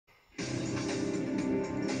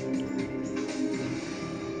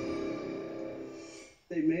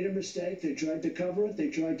They made a mistake. They tried to cover it. They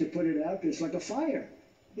tried to put it out. It's like a fire.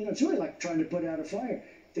 You know, it's really like trying to put out a fire.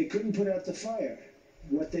 They couldn't put out the fire.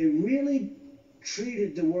 What they really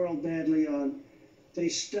treated the world badly on, they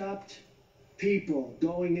stopped people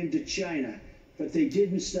going into China, but they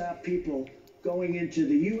didn't stop people going into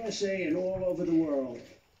the USA and all over the world.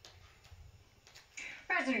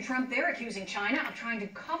 President Trump there accusing China of trying to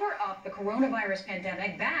cover up the coronavirus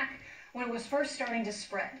pandemic back when it was first starting to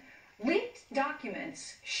spread. Leaked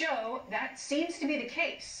documents show that seems to be the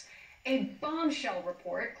case. A bombshell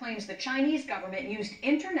report claims the Chinese government used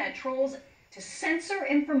internet trolls to censor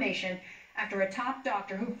information after a top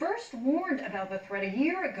doctor who first warned about the threat a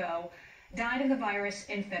year ago died of the virus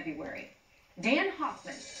in February. Dan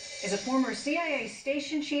Hoffman is a former CIA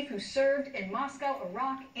station chief who served in Moscow,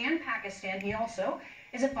 Iraq, and Pakistan. He also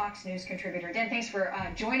is a Fox News contributor. Dan, thanks for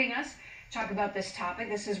joining us to talk about this topic.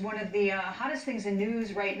 This is one of the hottest things in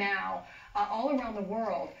news right now all around the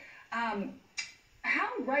world. How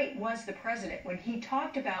right was the president when he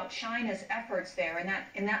talked about China's efforts there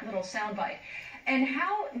in that little soundbite? And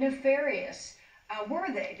how nefarious were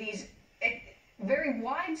they? These very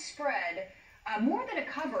widespread, more than a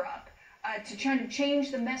cover-up, to try to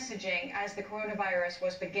change the messaging as the coronavirus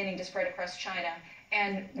was beginning to spread across China,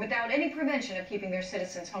 and without any prevention of keeping their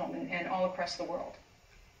citizens home and all across the world.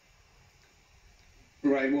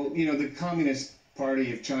 Right. Well, you know, the Communist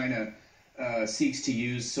Party of China seeks to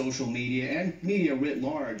use social media and media writ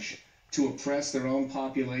large to oppress their own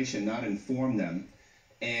population, not inform them.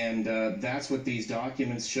 And that's what these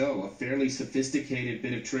documents show, a fairly sophisticated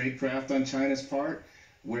bit of tradecraft on China's part,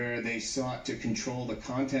 where they sought to control the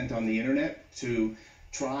content on the internet to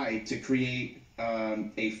try to create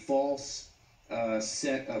a false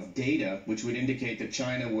set of data which would indicate that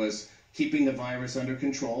China was keeping the virus under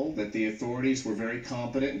control, that the authorities were very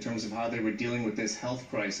competent in terms of how they were dealing with this health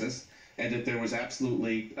crisis, and that there was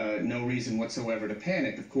absolutely no reason whatsoever to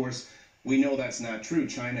panic. Of course, we know that's not true.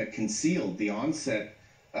 China concealed the onset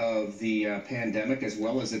of the pandemic as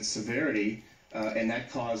well as its severity, and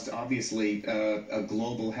that caused, obviously, a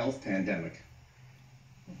global health pandemic.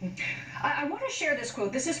 I want to share this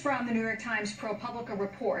quote. This is from the New York Times ProPublica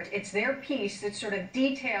report. It's their piece that sort of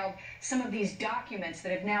detailed some of these documents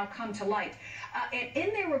that have now come to light. And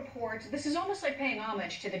in their report, this is almost like paying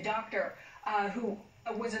homage to the doctor who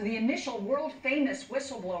was the initial world-famous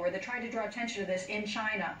whistleblower that tried to draw attention to this in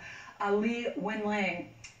China, Li Wenliang.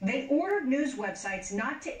 They ordered news websites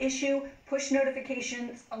not to issue push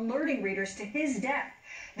notifications alerting readers to his death.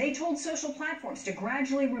 They told social platforms to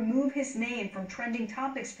gradually remove his name from trending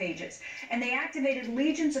topics pages, and they activated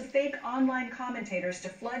legions of fake online commentators to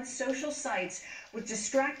flood social sites with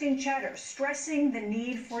distracting chatter, stressing the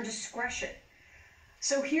need for discretion.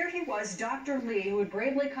 So here he was, Dr. Li, who had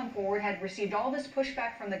bravely come forward, had received all this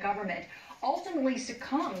pushback from the government, ultimately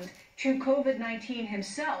succumbed to COVID-19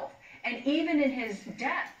 himself. And even in his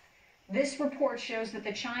death, this report shows that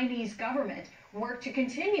the Chinese government worked to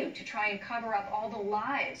continue to try and cover up all the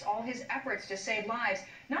lives, all his efforts to save lives,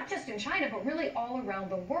 not just in China, but really all around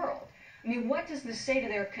the world. I mean, what does this say to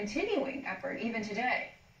their continuing effort even today?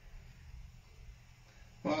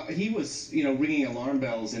 Well, he was, you know, ringing alarm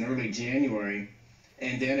bells in early January,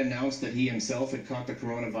 and then announced that he himself had caught the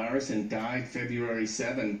coronavirus and died February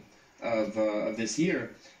 7 of this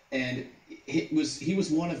year. And he was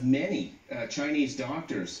one of many Chinese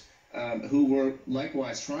doctors who were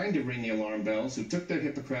likewise trying to ring the alarm bells, who took their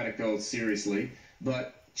Hippocratic oath seriously,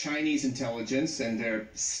 but Chinese intelligence and their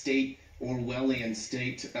state, Orwellian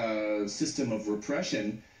state system of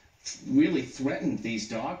repression really threatened these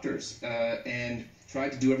doctors and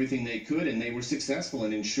tried to do everything they could, and they were successful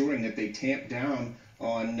in ensuring that they tamped down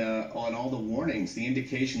on all the warnings, the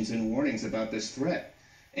indications and warnings about this threat.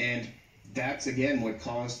 And that's, again, what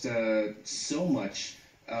caused so much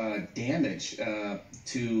damage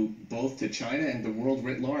to both to China and the world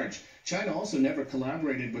writ large. China also never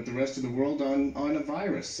collaborated with the rest of the world on a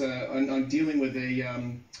virus, on dealing with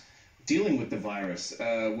the virus,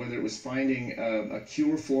 whether it was finding a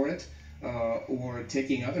cure for it or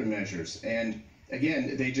taking other measures. And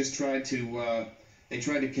again, they just tried to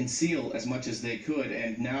conceal as much as they could,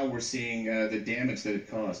 and now we're seeing the damage that it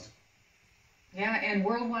caused. Yeah, and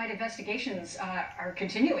worldwide investigations are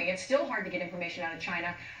continuing. It's still hard to get information out of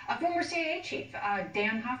China. Former CIA chief,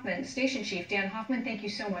 Dan Hoffman, station chief Dan Hoffman, thank you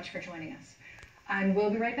so much for joining us. And we'll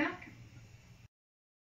be right back.